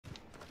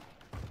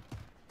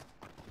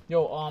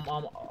Yo,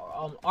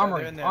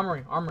 armory, in there.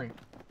 armory.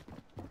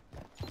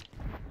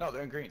 No,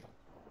 they're in green.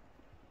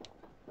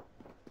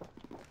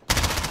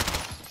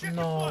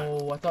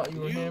 No, I thought you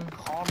were him.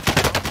 Calm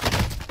down.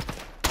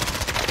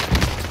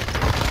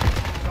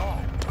 No.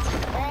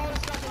 Oh,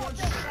 it's not the one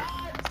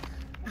shot.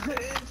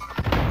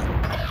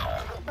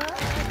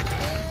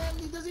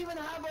 He doesn't even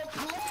have a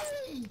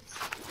plate.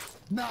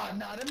 Nah,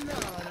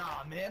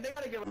 man. They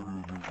gotta get.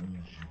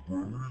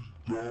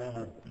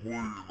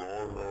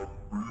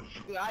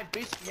 I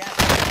bitch.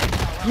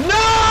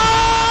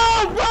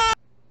 No, bro!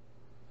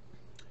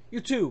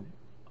 YouTube.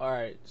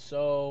 Alright,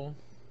 so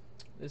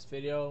this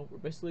video, we're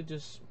basically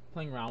just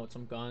playing around with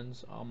some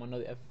guns. I know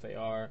the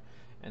FFAR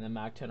and the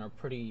MAC-10 are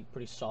pretty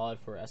solid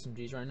for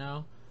SMGs right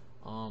now.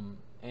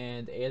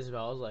 And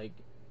ASVAL is like,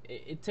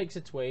 it takes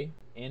its way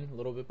in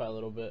little bit by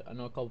little bit. I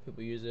know a couple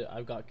people use it.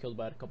 I've got killed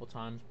by it a couple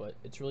times, but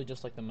it's really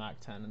just like the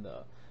MAC-10 and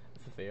the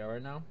FFAR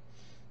right now.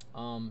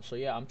 So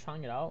yeah, I'm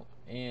trying it out,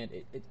 and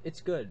it's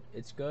good.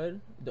 It's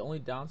good. The only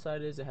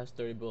downside is it has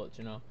 30 bullets,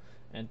 you know,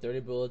 and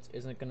 30 bullets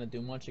isn't gonna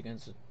do much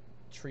against a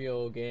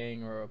trio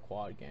gang or a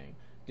quad gang.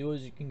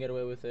 Duos you can get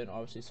away with it.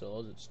 Obviously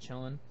solos it's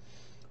chilling,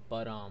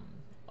 but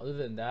other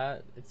than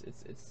that,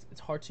 it's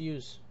hard to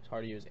use. It's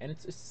hard to use, and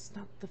it's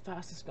not the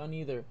fastest gun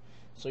either.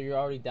 So you're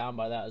already down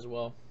by that as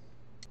well.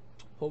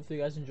 Hopefully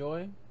you guys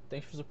enjoy.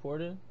 Thanks for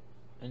supporting,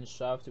 and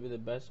strive to be the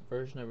best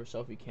version of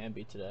yourself you can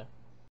be today.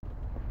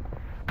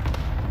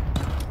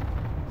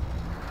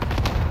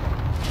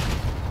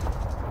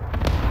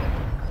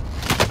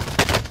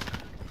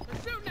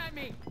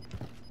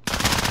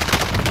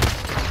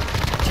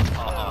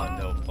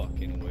 No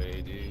fucking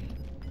way, dude.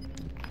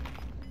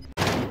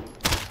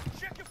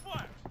 Check your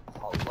fire.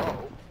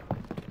 Hello.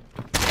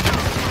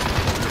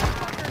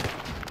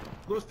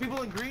 Those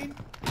people in green.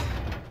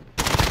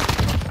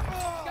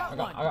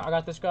 I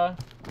got this guy.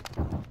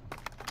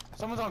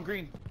 Someone's on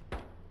green.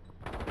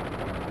 I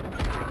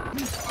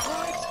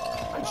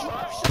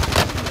dropped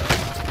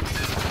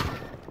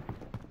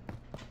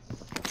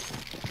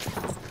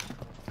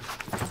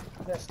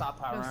shit. Stop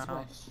power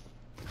roundhouse.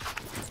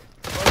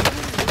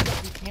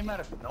 He came out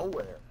of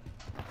nowhere.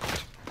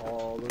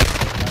 Oh,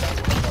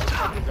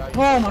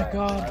 oh my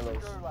god.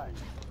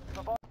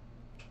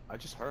 I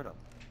just heard him.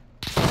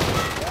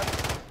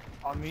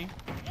 On me.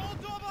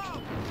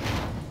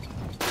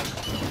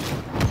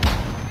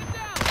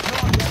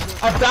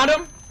 I found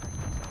him.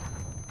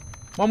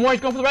 One more, he's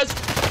going for the res.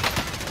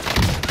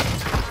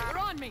 They're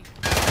on me.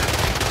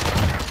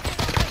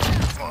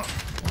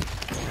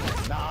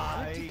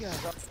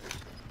 Nice.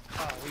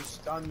 Oh, he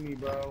stunned me,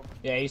 bro.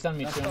 Yeah, he stunned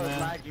me too, man. I was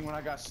lagging when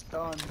I got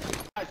stunned.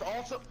 Guys,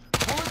 also,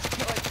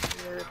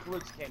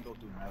 bullets can't go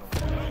through metal.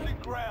 Losing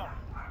ground.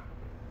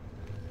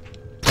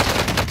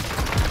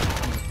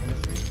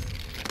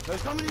 No,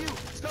 it's coming to you.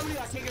 It's coming to you.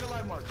 I can't get a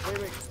live mark.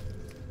 Wait.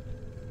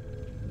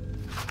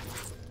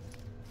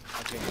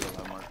 I can't get a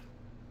live mark.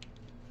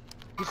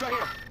 He's right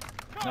here.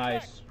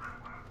 Nice.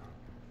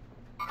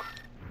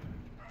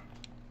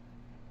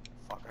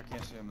 Fuck, I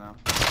can't see him now.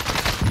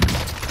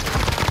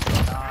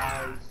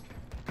 Nice.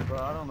 Bro,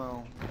 I don't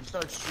know. He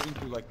started shooting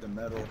through like the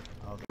metal.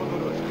 I was like, go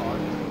to his car.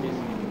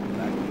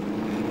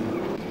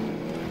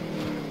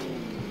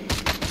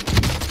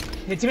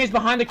 His teammate's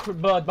behind the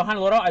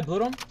loadout. I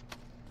blew him.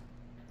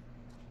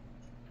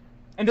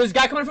 And there's a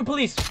guy coming from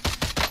police.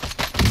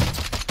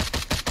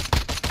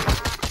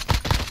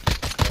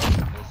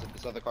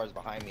 This other car's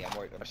behind me. I'm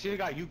worried. I see the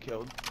guy you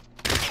killed.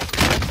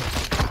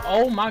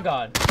 Oh my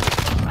god.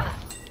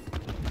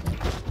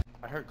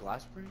 I heard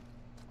glass break.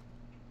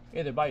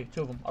 Yeah, they're by you.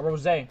 Two of them. A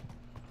rose. Just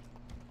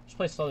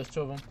play slow. There's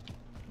two of them.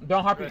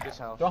 Don't heartbeat.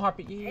 Don't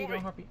heartbeat. Yeah,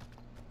 don't heartbeat.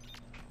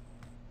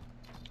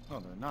 No,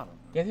 they're not.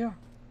 Yeah, they are.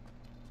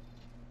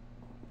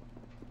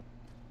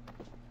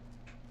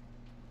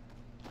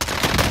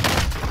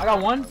 I got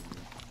one.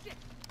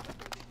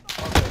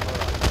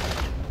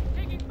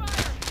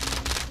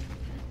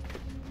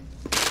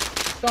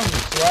 Don't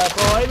sweat,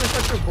 bro. I even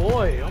touched your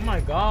boy. Oh my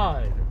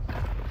god.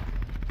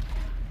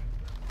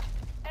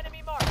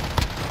 Enemy mark.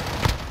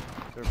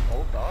 They're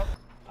both up.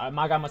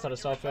 My guy must have a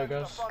self there,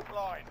 guys.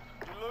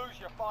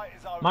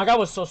 My guy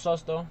was so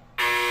sus though.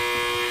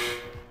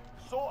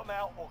 Sort them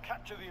out or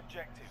capture the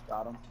objective.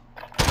 Got him.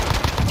 Go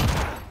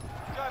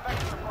back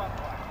to the front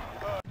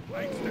line.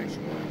 Lane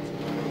station.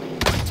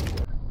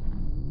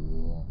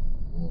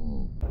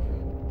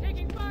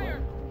 Taking fire.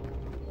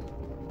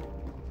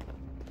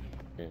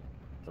 Okay,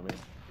 come in.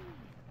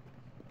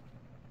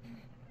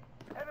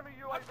 Enemy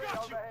UAV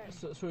overhead.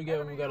 So we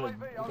get. We got.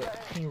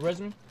 Can you res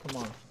me? Come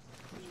on.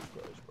 Jesus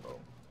Christ, bro.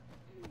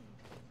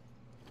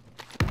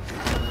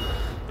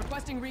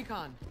 Requesting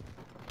recon.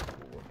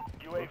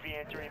 UAV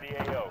entering the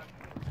AO.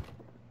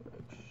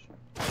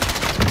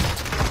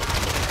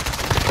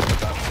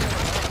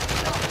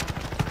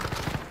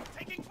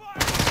 Taking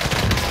fire.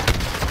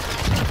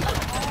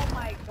 Oh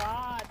my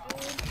god,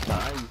 dude.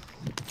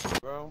 Nice.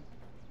 Bro.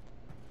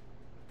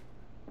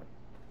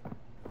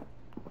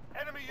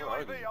 Enemy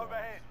UAV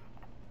overhead.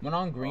 One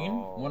on green,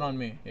 one on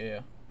me.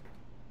 Yeah.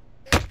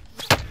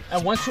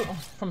 And one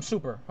from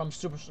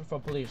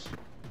police.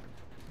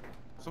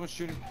 Someone's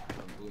shooting.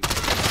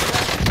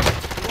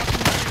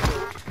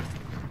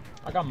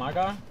 I got my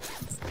guy.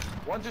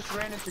 One just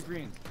ran into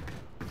green.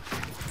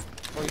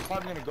 So he's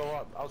probably gonna go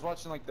up. I was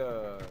watching like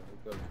the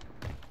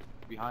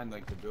behind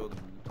like the building.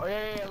 Oh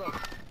yeah, look.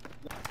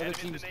 The other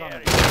team's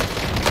coming.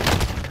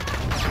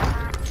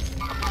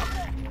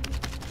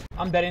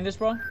 I'm betting this,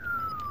 bro.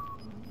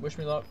 Wish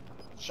me luck.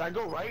 Should I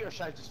go right or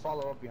should I just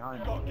follow up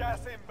behind? Got gas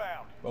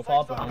inbound. Go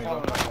follow up Safe behind me,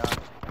 zone.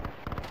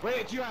 bro.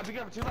 Wait, two left, be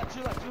careful, two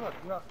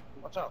left.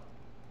 Watch out.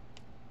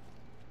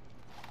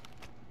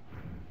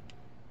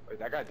 Wait,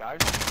 that guy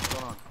died? What's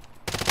going on?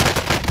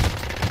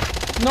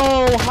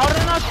 No, how did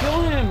I not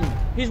kill him?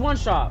 He's one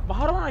shot. But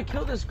how do I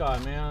kill this guy,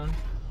 man?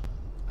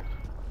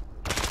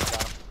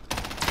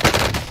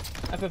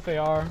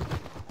 FFAR.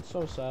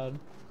 So sad.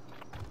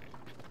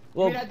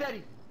 Well, Give me that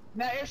daddy.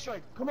 That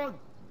airstrike. Come on.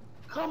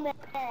 Come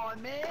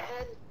on, man.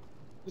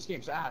 This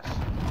game's ass.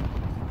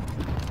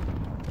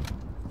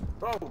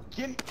 Bro,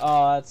 give me.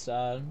 oh, that's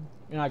sad.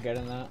 You're not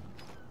getting that.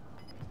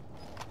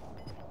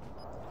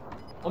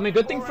 I mean,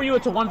 good thing for you,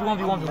 it's a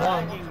 1v1v1v1.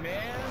 Lagging,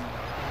 man.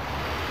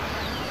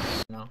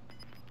 No.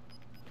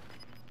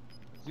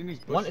 It's in these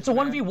bushes, It's a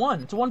man.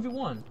 1v1. It's a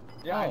 1v1.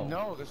 Yeah, I Oh.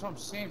 know. That's what I'm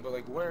saying. But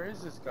like, where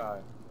is this guy?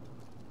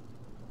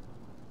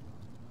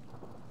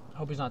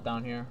 Hope he's not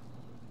down here.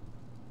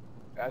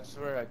 That's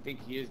where I think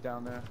he is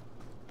down there.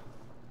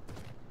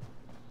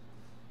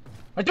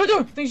 Right there,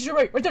 I think to your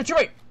right. Right there, to your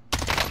right.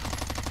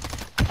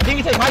 I think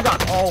you take my gun.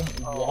 Oh,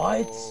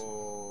 what?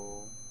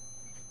 Oh.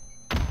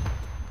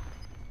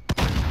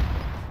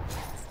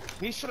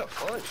 He should have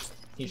pushed.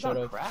 He He's should on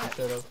have. crack.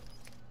 He should have.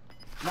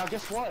 Now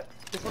guess what?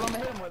 Guess what I'm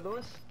gonna hit him with,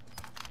 Lewis?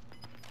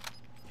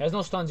 He has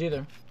no stuns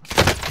either. This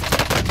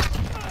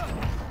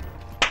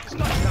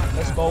gun's not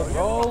Let's cap, go, You're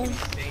bro. fucking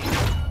insane.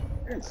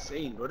 You're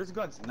insane, bro. This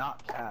gun's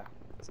not cap.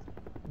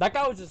 That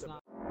guy was just not.